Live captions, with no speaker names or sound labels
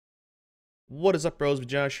What is up, bros?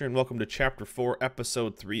 Josh here, and welcome to Chapter 4,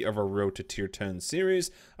 Episode 3 of our Road to Tier 10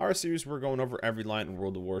 series. Our series, we're going over every line in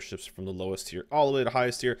World of Warships from the lowest tier all the way to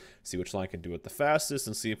highest tier, see which line can do it the fastest,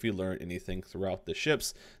 and see if we learn anything throughout the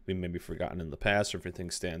ships we may be forgotten in the past, or if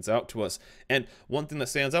anything stands out to us. And one thing that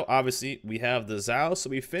stands out, obviously, we have the Zao, so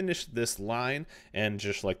we finished this line, and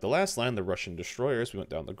just like the last line, the Russian destroyers, we went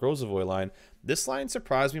down the Grozovoy line. This line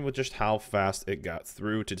surprised me with just how fast it got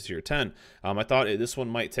through to tier 10. I thought this one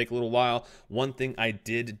might take a little while. One thing I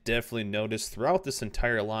did definitely notice throughout this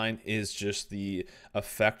entire line is just the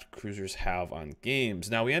effect cruisers have on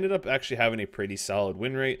games. Now, we ended up actually having a pretty solid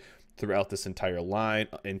win rate throughout this entire line,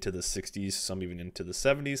 into the 60s, some even into the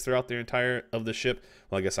 70s throughout the entire of the ship.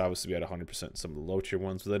 Well, I guess obviously we had 100% some of the low tier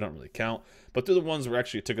ones, but they don't really count. But through the ones where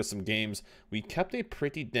actually it took us some games, we kept a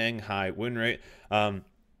pretty dang high win rate.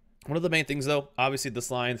 One of the main things, though, obviously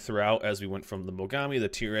this line throughout, as we went from the Mogami, the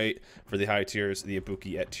tier 8 for the high tiers, the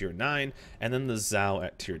Ibuki at tier 9, and then the Zao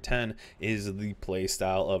at tier 10, is the play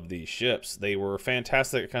style of these ships. They were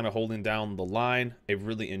fantastic at kind of holding down the line, a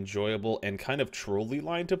really enjoyable and kind of trolly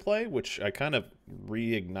line to play, which I kind of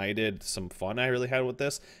reignited some fun I really had with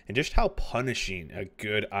this, and just how punishing a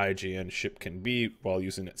good IJN ship can be while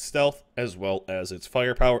using its stealth, as well as its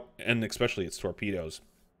firepower, and especially its torpedoes.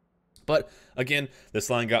 But again, this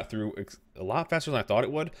line got through a lot faster than I thought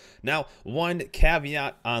it would. Now, one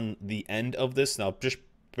caveat on the end of this, now just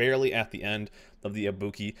barely at the end of the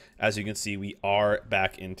Ibuki, as you can see, we are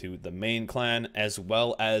back into the main clan, as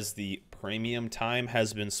well as the premium time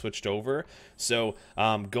has been switched over. So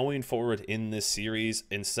going forward in this series,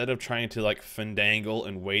 instead of trying to like fandangle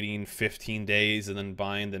and waiting 15 days and then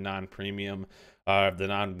buying the non-premium the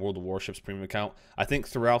non-World of Warships premium account, I think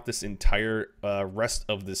throughout this entire rest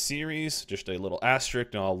of the series, just a little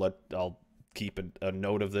asterisk, and I'll keep a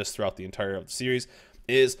note of this throughout the entire of the series,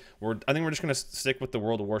 is I think we're just going to stick with the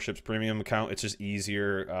World of Warships premium account. It's just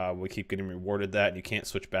easier. We keep getting rewarded that, and you can't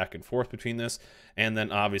switch back and forth between this. And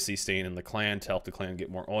then obviously staying in the clan to help the clan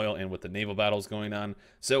get more oil, and with the naval battles going on.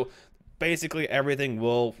 So basically everything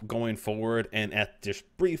will going forward, and at just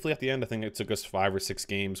briefly at the end, I think it took us 5 or 6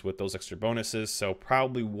 games with those extra bonuses, so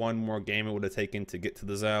probably one more game it would have taken to get to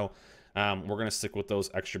the Zao. We're going to stick with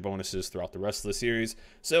those extra bonuses throughout the rest of the series.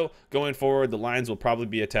 So going forward, the lines will probably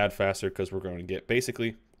be a tad faster, because we're going to get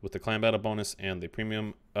basically with the clan battle bonus and the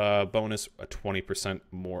premium bonus a 20%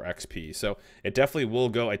 more XP. So it definitely will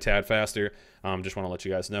go a tad faster. Just want to let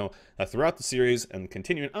you guys know that throughout the series and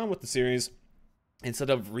continuing on with the series,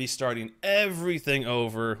 instead of restarting everything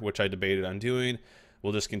over, which I debated on doing,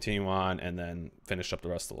 we'll just continue on and then finish up the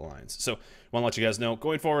rest of the lines. So I want to let you guys know,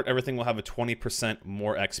 going forward, everything will have a 20%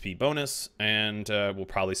 more XP bonus, and will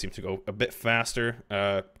probably seem to go a bit faster,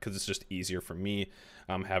 because it's just easier for me,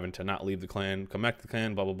 having to not leave the clan, come back to the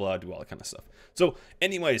clan, blah, blah, blah, do all that kind of stuff. So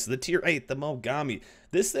anyways, the tier 8, the Mogami.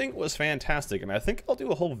 This thing was fantastic, and I think I'll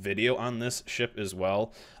do a whole video on this ship as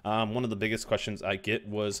well. One of the biggest questions I get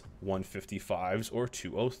was 155s or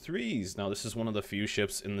 203s. Now, this is one of the few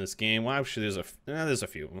ships in this game. Well, actually, there's a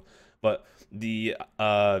few of them, but the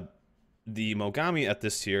Mogami at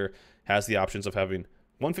this tier has the options of having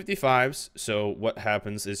 155s. So what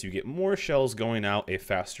happens is you get more shells going out, a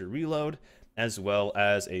faster reload, as well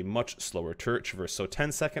as a much slower turret traverse. So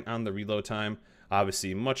 10-second on the reload time,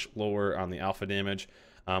 obviously much lower on the alpha damage,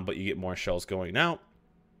 but you get more shells going out.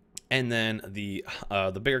 And then the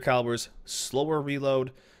bigger calibers, slower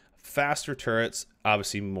reload, faster turrets,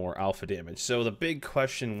 obviously more alpha damage. So the big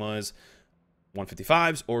question was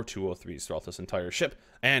 155s or 203s throughout this entire ship.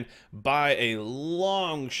 And by a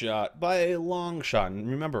long shot, and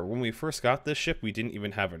remember, when we first got this ship, we didn't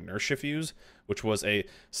even have inertia fuse, which was a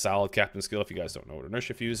solid captain skill. If you guys don't know what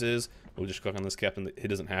inertia fuse is, we'll just click on this captain. He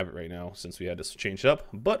doesn't have it right now since we had to change it up.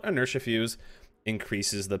 But inertia fuse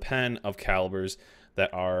increases the pen of calibers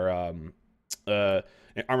that are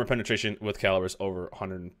armor penetration with calibers over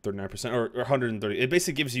 139% or 130. It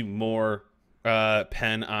basically gives you more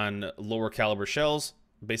pen on lower caliber shells,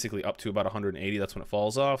 basically up to about 180. That's when it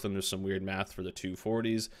falls off. Then there's some weird math for the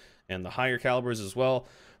 240s and the higher calibers as well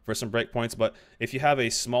for some breakpoints. But if you have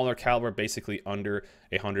a smaller caliber, basically under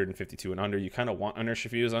 152 and under, you kind of want inertia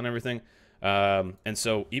fuse on everything. And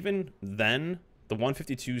so even then, the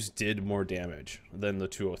 152s did more damage than the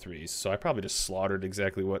 203s. So I probably just slaughtered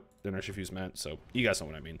exactly what inertia fuse meant. So you guys know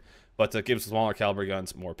what I mean. But it gives smaller caliber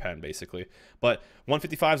guns more pen, basically. But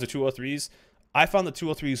 155s or 203s, I found the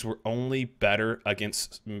 203s were only better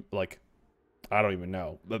against like I don't even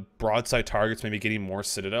know. But broadside targets, maybe getting more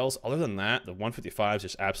citadels. Other than that, the 155s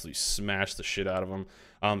just absolutely smash the shit out of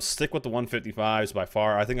them. Stick with the 155s by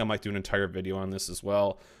far. I think I might do an entire video on this as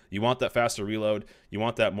well. You want that faster reload. You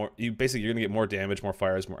want that more. You're gonna get more damage, more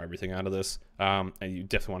fires, more everything out of this. And you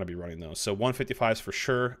definitely want to be running those. So 155s for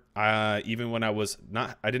sure. Even when I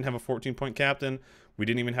didn't have a 14-point captain. We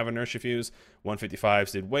didn't even have a inertia fuse.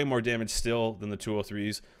 155s did way more damage still than the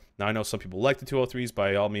 203s. Now, I know some people like the 203s.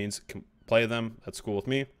 By all means, can play them. That's cool with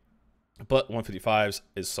me. But 155s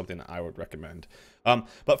is something that I would recommend.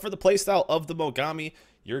 But for the playstyle of the Mogami,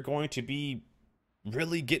 you're going to be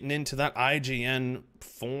really getting into that IGN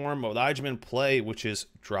form of the IGN play, which is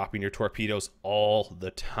dropping your torpedoes all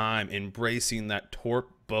the time, embracing that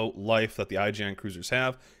torp boat life that the IGN cruisers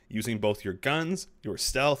have, using both your guns, your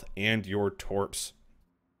stealth, and your torps.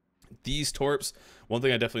 These torps, one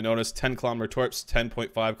thing I definitely noticed, 10-kilometer torps,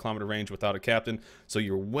 10.5-kilometer range without a captain, so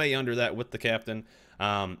you're way under that with the captain.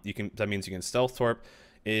 That means you can stealth torp.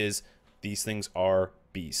 These things are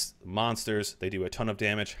beasts, monsters. They do a ton of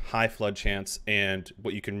damage, high flood chance, and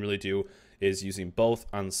what you can really do is using both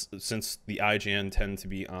since the IGN tend to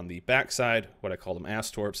be on the backside, what I call them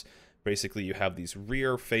ass torps. Basically, you have these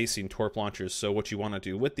rear-facing torp launchers. So what you want to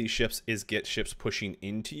do with these ships is get ships pushing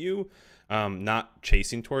into you, not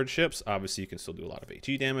chasing towards ships. Obviously, you can still do a lot of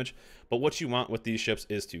HE damage, but what you want with these ships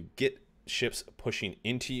is to get ships pushing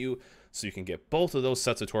into you, so you can get both of those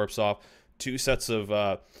sets of torps off. Two sets of,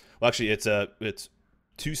 well, actually, it's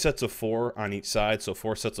 2 sets of 4 on each side, so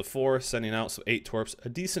 4 sets of 4 sending out, so 8 torps, a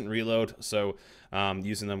decent reload. So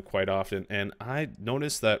using them quite often, and I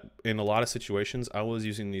noticed that in a lot of situations I was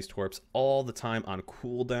using these torps all the time on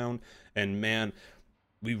cooldown, and man,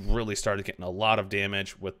 we really started getting a lot of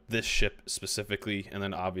damage with this ship specifically, and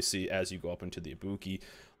then obviously as you go up into the Ibuki.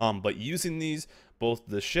 But using these, both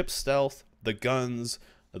the ship stealth, the guns,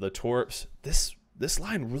 the torps, this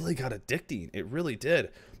line really got addicting. It really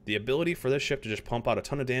did. The ability for this ship to just pump out a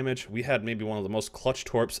ton of damage. We had maybe one of the most clutch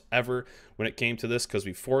torps ever when it came to this, because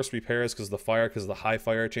we forced repairs because of the fire, because of the high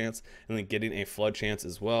fire chance, and then getting a flood chance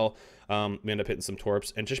as well. We ended up hitting some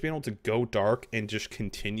torps, and just being able to go dark and just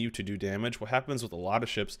continue to do damage. What happens with a lot of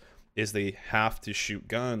ships is they have to shoot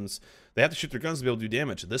guns. They have to shoot their guns to be able to do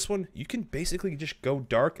damage. This one, you can basically just go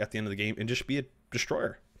dark at the end of the game and just be a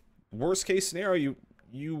destroyer. Worst case scenario,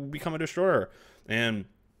 you become a destroyer. And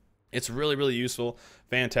it's really, really useful,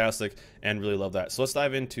 fantastic, and really love that. So let's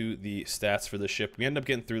dive into the stats for the ship. We end up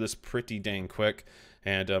getting through this pretty dang quick,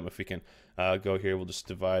 and if we can go here, we'll just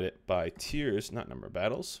divide it by tiers, not number of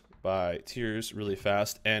battles, by tiers really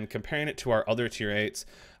fast, and comparing it to our other tier 8s,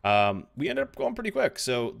 we ended up going pretty quick.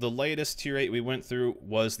 So the latest tier 8 we went through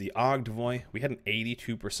was the Ogdevoy. We had an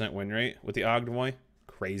 82% win rate with the Ogdevoy,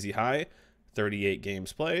 crazy high, 38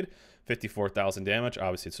 games played. 54,000 damage.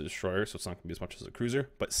 Obviously, it's a destroyer, so it's not going to be as much as a cruiser.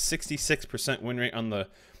 But 66% win rate on the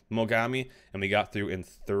Mogami, and we got through in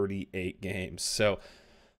 38 games. So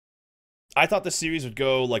I thought the series would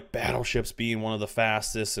go like battleships being one of the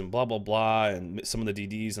fastest and blah, blah, blah, and some of the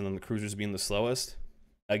DDs, and then the cruisers being the slowest.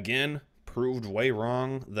 Again, proved way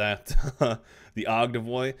wrong that the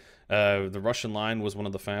Ogdevoy, the Russian line, was one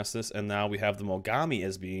of the fastest, and now we have the Mogami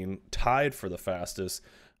as being tied for the fastest.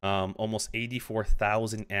 Almost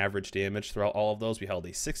 84,000 average damage throughout all of those. We held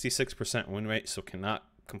a 66% win rate, so cannot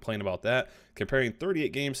complain about that. Comparing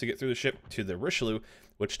 38 games to get through the ship to the Richelieu,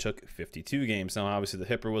 which took 52 games. Now, obviously, the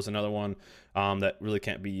Hipper was another one that really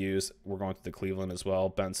can't be used. We're going to the Cleveland as well.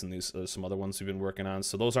 Benson, these some other ones we've been working on.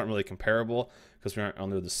 So those aren't really comparable because we aren't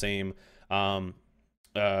under the same kind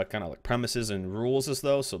of like premises and rules as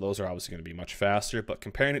those, so those are obviously going to be much faster. But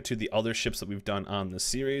comparing it to the other ships that we've done on this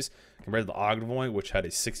series, compared to the Ogdevoy, which had a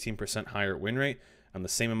 16% higher win rate on the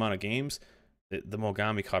same amount of games, the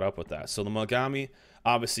Mogami caught up with that. So the Mogami,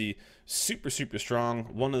 obviously super, super strong.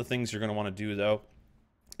 One of the things you're going to want to do, though,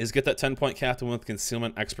 is get that 10-point captain with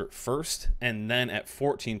concealment expert first, and then at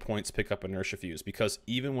 14 points pick up inertia fuse, because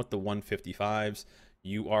even with the 155s,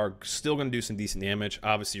 you are still going to do some decent damage.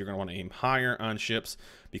 Obviously, you're going to want to aim higher on ships,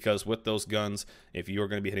 because with those guns, if you're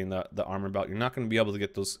going to be hitting the armor belt, you're not going to be able to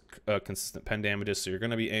get those consistent pen damages. So you're going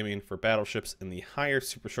to be aiming for battleships in the higher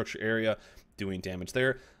superstructure area, doing damage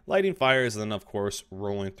there, lighting fires, and then, of course,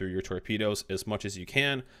 rolling through your torpedoes as much as you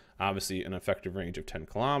can. Obviously, an effective range of 10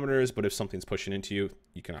 kilometers, but if something's pushing into you,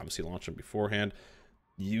 you can obviously launch them beforehand.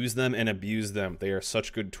 Use them and abuse them. They are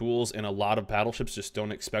such good tools, and a lot of battleships just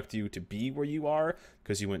don't expect you to be where you are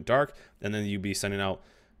because you went dark, and then you'd be sending out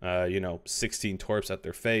 16 torps at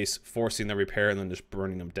their face, forcing their repair, and then just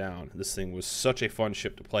burning them down. This thing was such a fun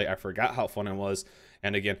ship to play. I forgot how fun it was,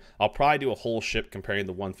 And again, I'll probably do a whole ship comparing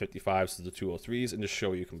the 155s to the 203s and just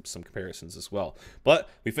show you some comparisons as well. But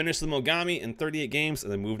we finished the Mogami in 38 games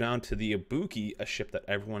and then moved on to the Ibuki, a ship that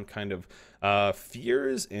everyone kind of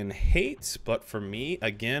fears and hates. But for me,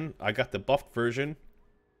 again, I got the buffed version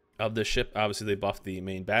of the ship. Obviously, they buffed the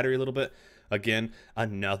main battery a little bit. Again,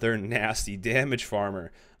 another nasty damage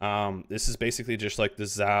farmer. This is basically just like the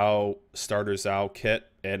Zhao starter Zhao kit,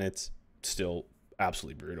 and it's still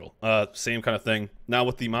absolutely brutal. Same kind of thing. Now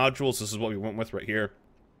with the modules, this is what we went with right here.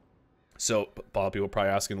 So a lot of people are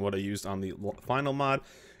probably asking what I used on the final mod.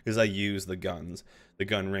 Is I used the guns, the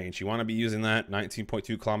gun range. You want to be using that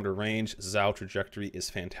 19.2 kilometer range. Zhao trajectory is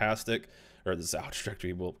fantastic, or the Zhao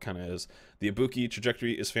trajectory, well, kind of is. The Ibuki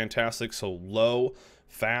trajectory is fantastic, so low,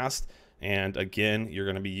 fast. And again, you're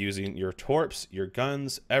going to be using your torps, your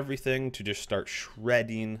guns, everything to just start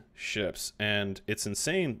shredding ships. And it's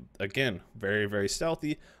insane. Again, very, very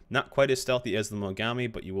stealthy. Not quite as stealthy as the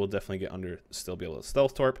Mogami, but you will definitely get under, still be able to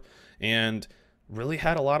stealth torp. And really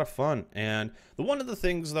had a lot of fun. And one of the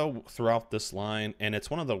things, though, throughout this line, and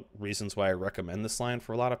it's one of the reasons why I recommend this line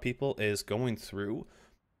for a lot of people, is going through.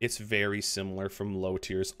 It's very similar from low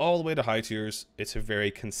tiers all the way to high tiers. It's a very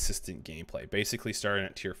consistent gameplay. Basically starting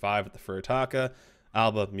at tier 5 at the Furitaka,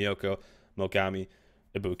 Alba, Miyoko, Mogami,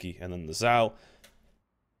 Ibuki, and then the Zhao.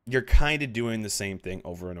 You're kind of doing the same thing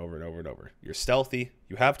over and over and over and over. You're stealthy,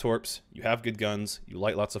 you have torps, you have good guns, you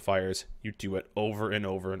light lots of fires, you do it over and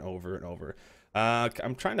over and over and over.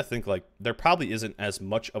 I'm trying to think, like, there probably isn't as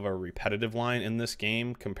much of a repetitive line in this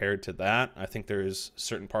game compared to that. I think there's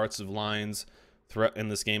certain parts of lines threat in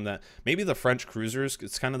this game that maybe the French cruisers,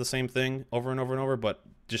 it's kind of the same thing over and over and over, but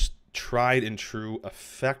just tried and true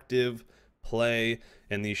effective play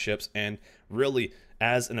in these ships. And really,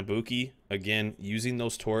 as an Ibuki, again, using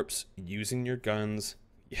those torps, using your guns,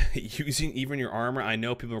 using even your armor. I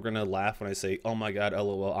know people are going to laugh when I say, oh my god,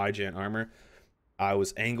 LOL, IJN armor. I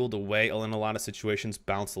was angled away in a lot of situations,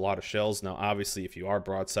 bounced a lot of shells. Now obviously if you are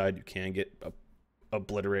broadside, you can get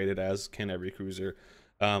obliterated, as can every cruiser.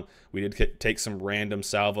 We did take some random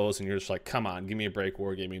salvos, and you're just like, come on, give me a break,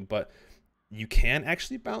 Wargaming. But you can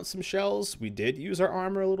actually bounce some shells. We did use our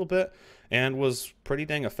armor a little bit and was pretty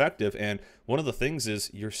dang effective. And one of the things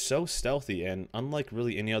is you're so stealthy, and unlike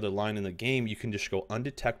really any other line in the game, you can just go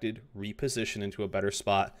undetected, reposition into a better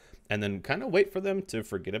spot, and then kind of wait for them to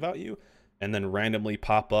forget about you, and then randomly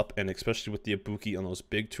pop up. And especially with the Ibuki on those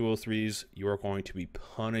big 203s, you are going to be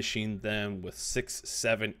punishing them with 6,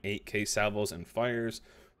 7, 8K salvos and fires.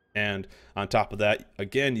 And on top of that,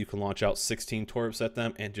 again, you can launch out 16 torps at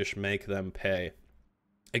them and just make them pay.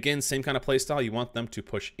 Again, same kind of playstyle. You want them to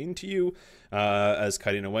push into you as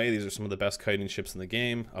kiting away. These are some of the best kiting ships in the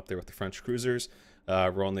game, up there with the French cruisers,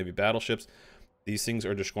 Royal Navy battleships. These things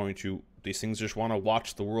are just going to, these things just want to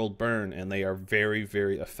watch the world burn, and they are very,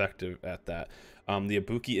 very effective at that. The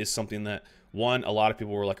Ibuki is something that, one, a lot of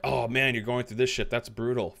people were like, oh man, you're going through this shit, that's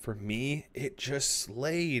brutal. For me, it just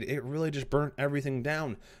slayed. It really just burnt everything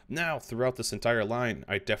down. Now, throughout this entire line,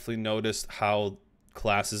 I definitely noticed how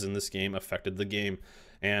classes in this game affected the game.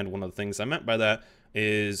 And one of the things I meant by that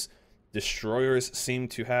is destroyers seem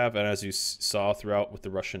to have, and as you saw throughout with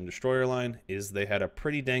the Russian destroyer line, is they had a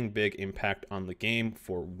pretty dang big impact on the game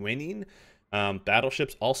for winning.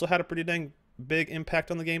 Battleships also had a pretty dang big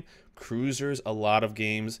impact on the game. Cruisers, a lot of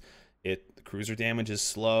games, the cruiser damage is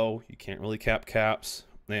slow. You can't really cap caps,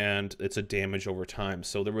 and it's a damage over time.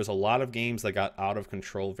 So there was a lot of games that got out of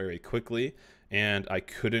control very quickly, and I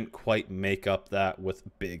couldn't quite make up that with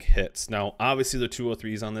big hits. Now, obviously, the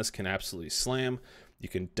 203s on this can absolutely slam. You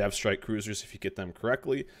can dev strike cruisers if you get them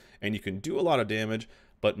correctly, and you can do a lot of damage,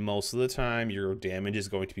 but most of the time, your damage is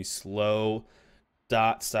going to be slow,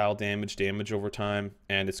 dot style damage over time,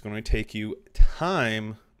 and it's going to take you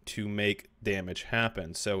time to make damage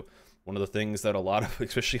happen. So one of the things that a lot of,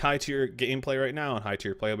 especially high tier gameplay right now and high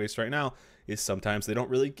tier player base right now, is sometimes they don't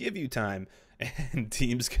really give you time, and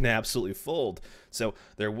teams can absolutely fold. So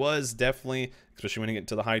there was definitely, especially when you get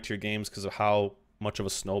into the high tier games, because of how much of a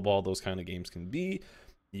snowball those kind of games can be,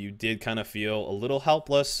 you did kind of feel a little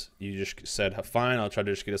helpless. You just said, fine, I'll try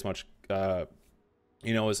to just get as much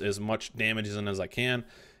you know, as much damage in as I can.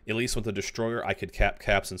 At least with the destroyer, I could cap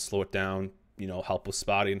caps and slow it down, you know, help with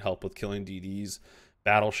spotting, help with killing DDs.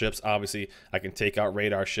 Battleships, obviously, I can take out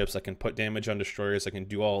radar ships, I can put damage on destroyers, I can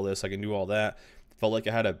do all this, I can do all that. Felt like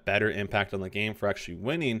it had a better impact on the game for actually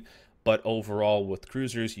winning. But overall, with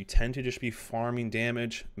cruisers, you tend to just be farming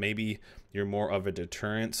damage. Maybe you're more of a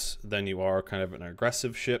deterrence than you are kind of an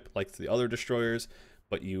aggressive ship like the other destroyers.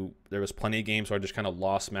 But there was plenty of games where I just kind of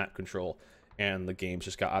lost map control, and the games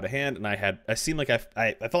just got out of hand. And I seemed like I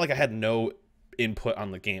felt like I had no input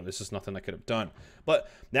on the game. This is nothing I could have done. But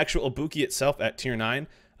the actual Ibuki itself at tier 9,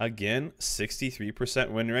 again,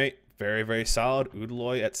 63% win rate. Very, very solid.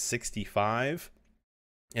 Udaloy at 65.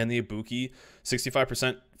 And the Ibuki,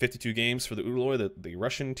 65%, 52 games for the Udaloy. The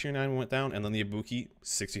Russian tier 9 went down. And then the Ibuki,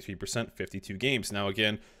 63%, 52 games. Now,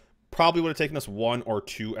 again, probably would have taken us 1 or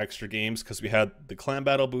 2 extra games because we had the clan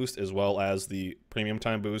battle boost as well as the premium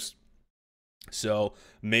time boost. So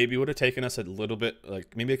maybe it would have taken us a little bit,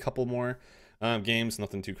 like maybe a couple more games,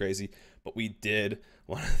 nothing too crazy. But we did.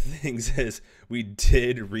 One of the things is we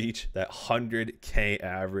did reach that 100K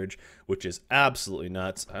average, which is absolutely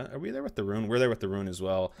nuts. Are we there with the rune? We're there with the rune as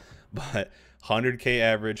well. But 100K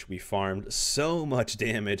average, we farmed so much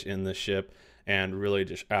damage in the ship and really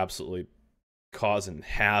just absolutely causing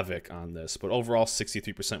havoc on this. But overall,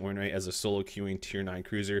 63% win rate as a solo queuing tier 9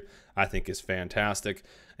 cruiser, I think is fantastic.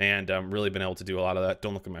 And really been able to do a lot of that.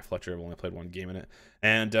 Don't look at my Fletcher, I've only played 1 game in it.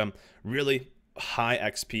 And really high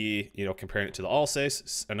XP, you know, comparing it to the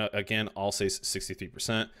Alsace. And again, Alsace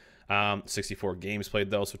 63%. 64 games played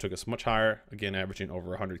though, so it took us much higher. Again, averaging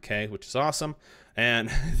over 100K, which is awesome. And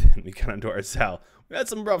then we got into our Zao. We had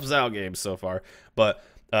some rough Zao games so far. But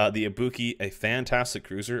the Ibuki, a fantastic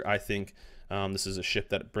cruiser. I think this is a ship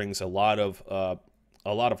that brings a lot of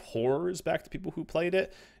horrors back to people who played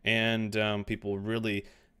it, and people really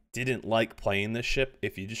didn't like playing this ship.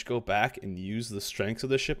 If you just go back and use the strengths of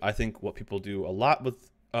the ship, I think what people do a lot with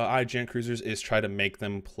IGN cruisers is try to make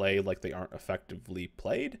them play like they aren't effectively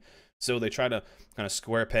played. So they try to kind of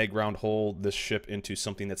square peg round hole this ship into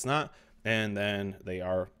something that's not, and then they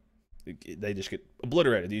just get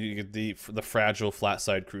obliterated. You get the fragile flat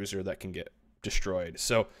side cruiser that can get destroyed.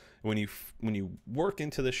 So when you work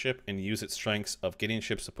into the ship and use its strengths of getting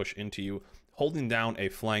ships to push into you, holding down a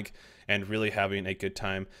flank, and really having a good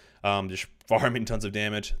time, just farming tons of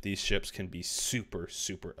damage, these ships can be super,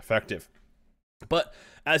 super effective. But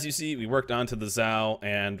as you see, we worked on to the Zao,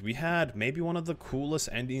 and we had maybe one of the coolest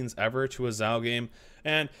endings ever to a Zao game.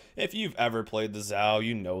 And if you've ever played the Zao,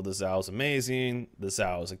 you know the Zao's amazing. The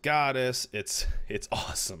Zao is a goddess. It's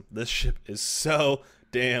awesome. This ship is so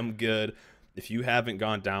damn good. If you haven't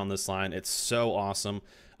gone down this line, it's so awesome.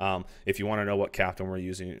 If you want to know what captain we're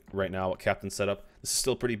using right now, what captain setup, this is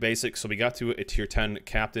still pretty basic. So we got to a tier 10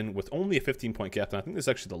 captain with only a 15-point captain. I think this is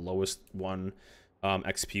actually the lowest one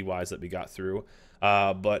XP wise that we got through,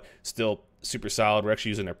 but still super solid. We're actually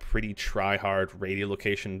using a pretty try-hard radio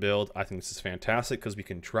location build. I think this is fantastic because we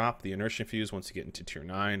can drop the inertia fuse once you get into tier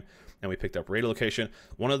 9, and we picked up radio location.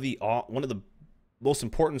 One of the most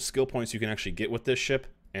important skill points you can actually get with this ship.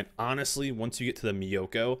 And honestly, once you get to the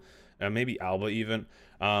Miyoko, maybe Alba even,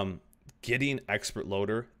 getting expert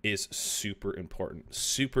loader is super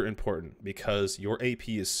important because your AP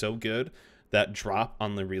is so good that drop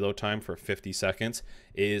on the reload time for 50 seconds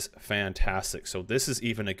is fantastic. So this is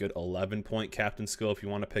even a good 11-point captain skill if you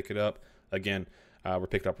want to pick it up. Again, we're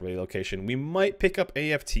picking up radio location. We might pick up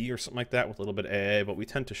AFT or something like that with a little bit of AA, but we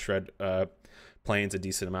tend to shred planes a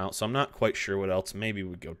decent amount, so I'm not quite sure what else. Maybe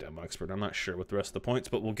we'd go demo expert. I'm not sure with the rest of the points,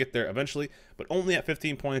 but we'll get there eventually. But only at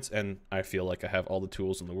 15 points, and I feel like I have all the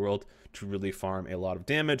tools in the world to really farm a lot of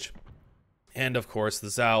damage. And of course, the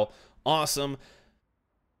Zao, awesome.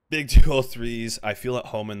 Big 203s. I feel at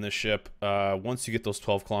home in this ship. Once you get those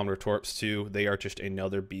 12-kilometer torps too, they are just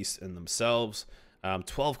another beast in themselves.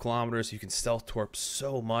 12 kilometers, you can stealth torp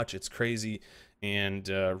so much. It's crazy. And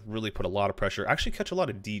really put a lot of pressure. Actually catch a lot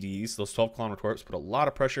of DDs. Those 12-kilometer torps put a lot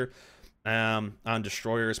of pressure on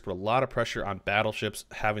destroyers, put a lot of pressure on battleships,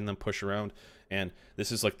 having them push around. And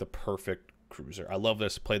this is like the perfect cruiser. I love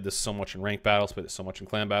this. Played this so much in ranked battles, played it so much in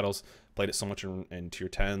clan battles, played it so much in tier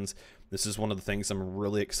 10s. This is one of the things I'm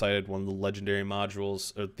really excited. One of the legendary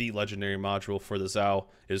modules, or the legendary module for the Zao,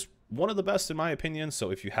 is one of the best in my opinion. So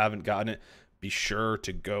if you haven't gotten it, be sure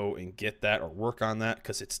to go and get that or work on that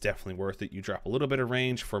because it's definitely worth it. You drop a little bit of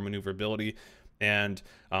range for maneuverability and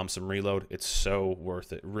some reload. It's so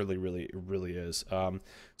worth it. Really, really, it really is.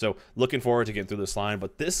 So looking forward to getting through this line.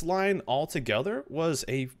 But this line altogether was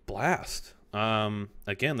a blast.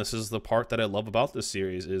 Again, this is the part that I love about this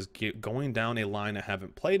series is going down a line I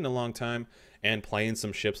haven't played in a long time and playing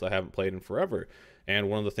some ships I haven't played in forever. And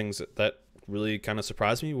one of the things that really kind of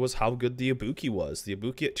surprised me was how good the Ibuki was. The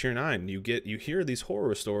Ibuki at tier 9, you hear these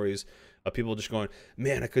horror stories of people just going,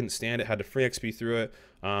 man, I couldn't stand it, had to free XP through it,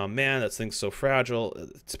 man, that thing's so fragile,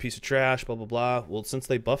 it's a piece of trash, blah blah blah. Well, since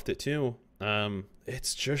they buffed it too,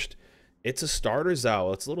 it's a starter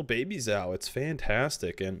Zao, it's a little baby Zao, it's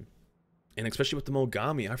fantastic. And especially with the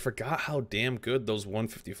Mogami, I forgot how damn good those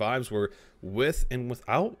 155s were with and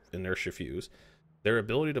without inertia fuse. Their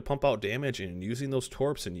ability to pump out damage and using those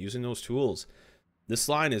torps and using those tools, This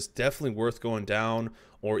line is definitely worth going down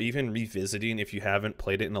or even revisiting if you haven't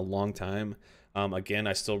played it in a long time. Again,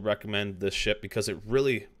 I still recommend this ship because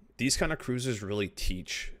these kind of cruisers really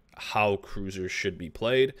teach how cruisers should be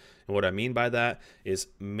played. And what I mean by that is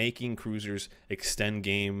making cruisers extend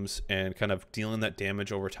games and kind of dealing that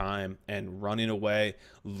damage over time and running away,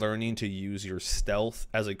 learning to use your stealth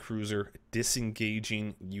as a cruiser,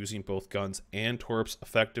 disengaging, using both guns and torps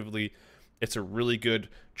effectively. It's a really good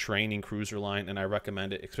training cruiser line, and I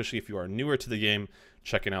recommend it, especially if you are newer to the game,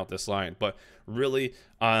 checking out this line. But really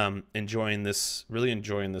enjoying this.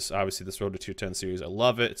 Obviously, this Road to Tier 10 series. I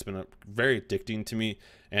love it. It's been very addicting to me,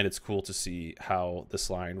 and it's cool to see how this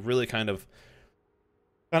line really kind of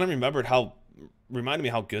reminded me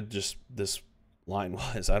how good just this line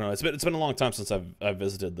was. I don't know. It's been a long time since I've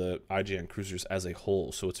visited the IGN cruisers as a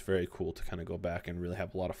whole, so it's very cool to kind of go back and really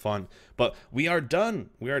have a lot of fun. But we are done.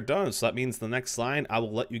 So that means the next line I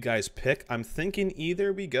will let you guys pick. I'm thinking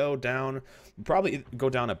either we probably go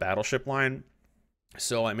down a battleship line.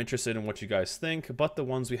 So I'm interested in what you guys think, but the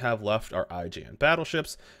ones we have left are IGN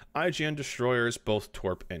battleships, IGN destroyers, both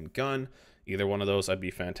torp and gun. Either one of those I'd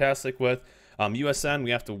be fantastic with. USN,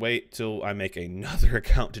 we have to wait till I make another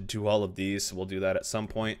account to do all of these. So we'll do that at some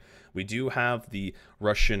point. We do have the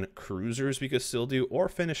Russian cruisers we could still do, or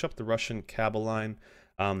finish up the Russian Cabal line.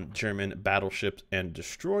 German battleships and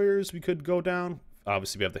destroyers we could go down.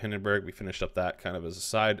 Obviously, we have the Hindenburg. We finished up that kind of as a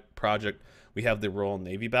side project. We have the Royal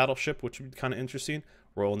Navy battleship, which would be kind of interesting.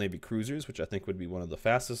 Royal Navy cruisers, which I think would be one of the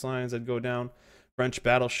fastest lines I'd go down. French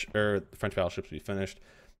battleships we finished.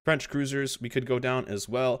 French cruisers we could go down as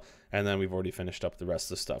well, and then we've already finished up the rest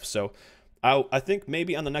of the stuff. So I think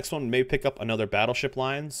maybe on the next one, maybe pick up another battleship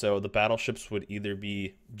line. So the battleships would either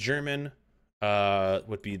be German,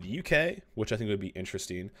 would be the UK, which I think would be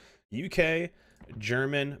interesting. UK,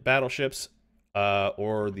 German battleships,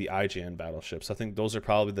 or the IGN battleships. I think those are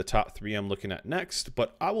probably the top three I'm looking at next,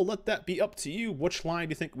 but I will let that be up to you. Which line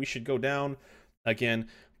do you think we should go down? Again,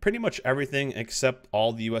 pretty much everything except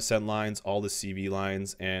all the USN lines, all the CV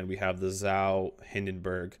lines, and we have the Zhao,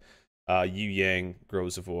 Hindenburg, Yu Yang,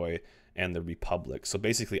 Grozavoy, and the Republic. So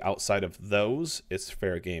basically outside of those, it's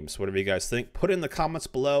fair game. So whatever you guys think, put in the comments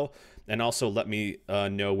below, and also let me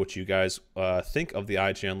know what you guys think of the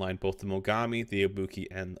IGN line, both the Mogami, the Ibuki,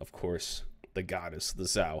 and of course the goddess, the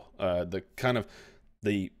Zhao. The kind of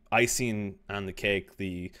the icing on the cake,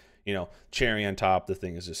 the cherry on top. The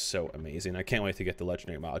thing is just so amazing. I can't wait to get the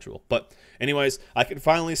legendary module. But anyways, I can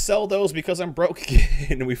finally sell those because I'm broke again.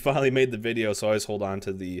 And we finally made the video, so I always hold on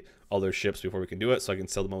to the other ships before we can do it, so I can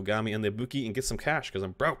sell the Mogami and the Ibuki and get some cash because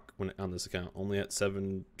I'm broke on this account, only at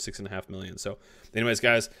 6.5 million. So anyways,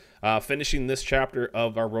 guys, finishing this chapter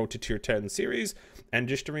of our Road to Tier 10 series. And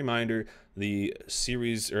just a reminder, the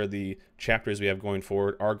series or the chapters we have going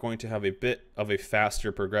forward are going to have a bit of a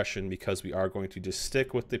faster progression because we are going to just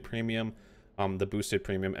stick with the premium, the boosted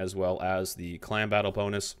premium, as well as the clan battle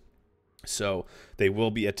bonus. So they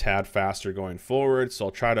will be a tad faster going forward. So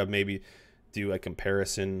I'll try to maybe do a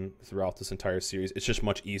comparison throughout this entire series. It's just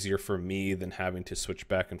much easier for me than having to switch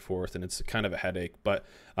back and forth, and it's kind of a headache. But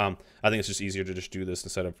I think it's just easier to just do this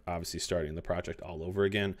instead of obviously starting the project all over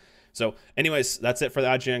again. So anyways, that's it for the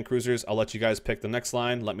IGN cruisers. I'll let you guys pick the next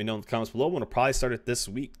line. Let me know in the comments below. I'm going to probably start it this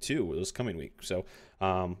week too, or this coming week. So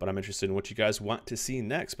but I'm interested in what you guys want to see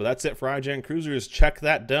next. But that's it for IGN cruisers. Check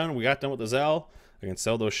that done. We got done with the Zell. I can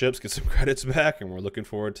sell those ships, get some credits back, and we're looking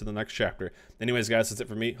forward to the next chapter. Anyways, guys, that's it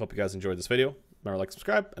for me. Hope you guys enjoyed this video. Remember to like,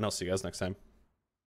 subscribe, and I'll see you guys next time.